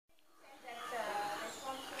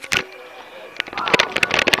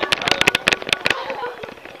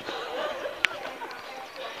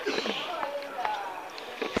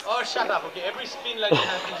shut up, okay? Every spin legend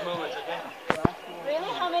has these moments, okay? Really?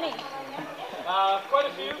 How many? Quite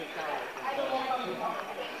a few.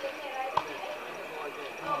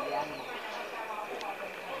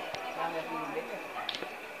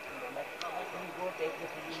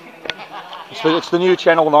 It's the new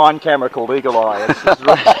Channel 9 camera called Eagle Eye.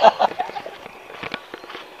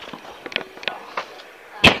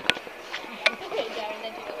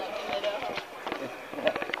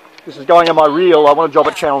 This is going on my reel. I want a job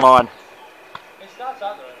at Channel 9. It starts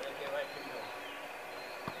out though. Okay, wait.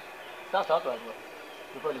 Starts out right.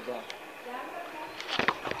 You're probably down.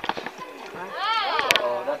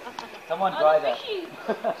 Oh, that's... Someone dry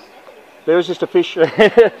that. There was just a fish.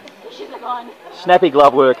 Snappy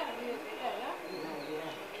glove work.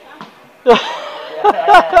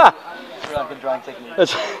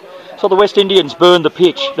 So the West Indians burned the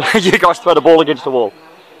pitch. You guys throw the ball against the wall.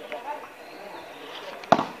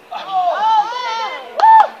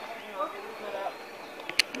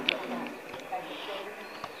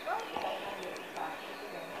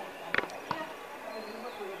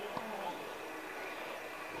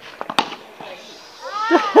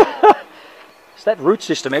 It's that root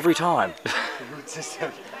system every time. Root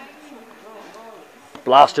system.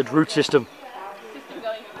 Blasted root system.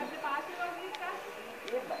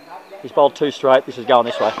 He's bowled 2 straight. This is going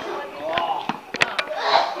this way.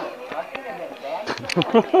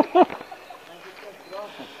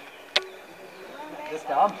 This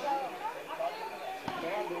dumb.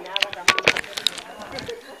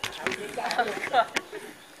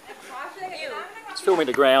 It's filming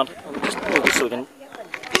the ground. Just so we can...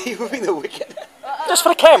 You're moving the wicket. Just for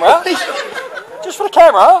the camera. Just for the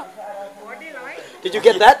camera. Did you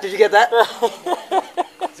get that? Did you get that?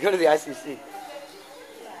 Let's go to the ICC.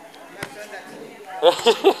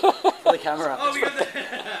 For the camera. Oh, we got the...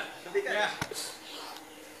 yeah.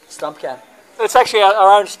 Stump cam. It's actually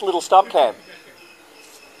our own little stump cam.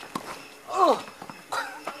 Oh.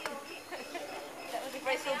 That was a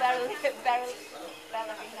graceful ballerina.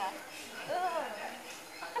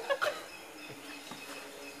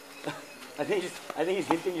 I think he's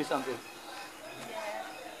hinting you something. Yeah,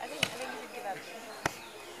 I think you should give up.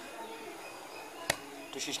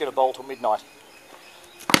 Dushy'S going to bowl till midnight.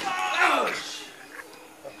 Ouch!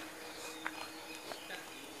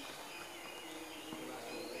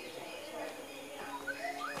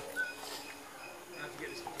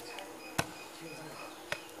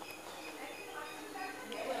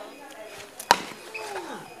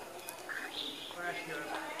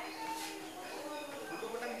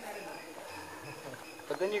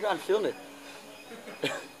 But then you can't film it.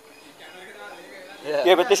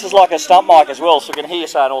 Yeah, but this is like a stump mic as well, so we can hear you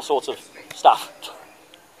saying all sorts of stuff.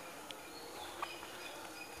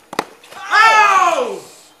 Ow!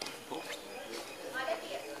 I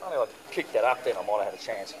think I'd kicked that up then, I might have had a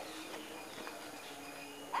chance.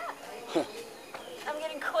 I'm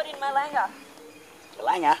getting caught in my langa. Your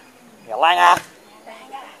langer. Your langer.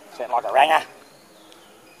 Sound like a ranger.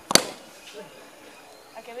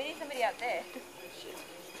 Okay, we need somebody out there.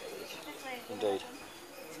 Indeed.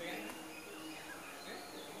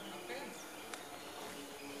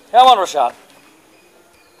 Come on, Rashad.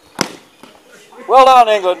 Well done,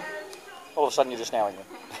 England. All of a sudden, you're just now England.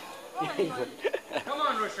 Come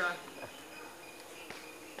on, Rashad.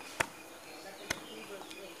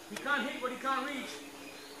 He can't hit what he can't reach.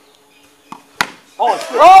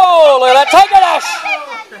 Oh, look at that. Take it, Ash.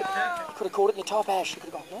 You could have caught it in your top, Ash. You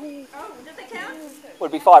could have gone, no. Oh, does it count? Well,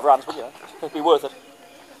 it'd be 5 runs, wouldn't you? It'd be worth it.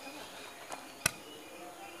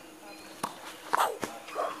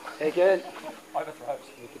 Take it. Overthrows.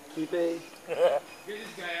 We could keep it. Get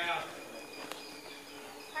this guy out.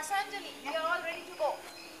 Hasanjali, we are all ready to go.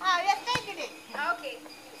 Ah, we have taken it. Okay.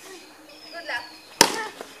 Good luck.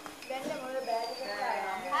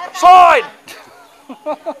 Slide!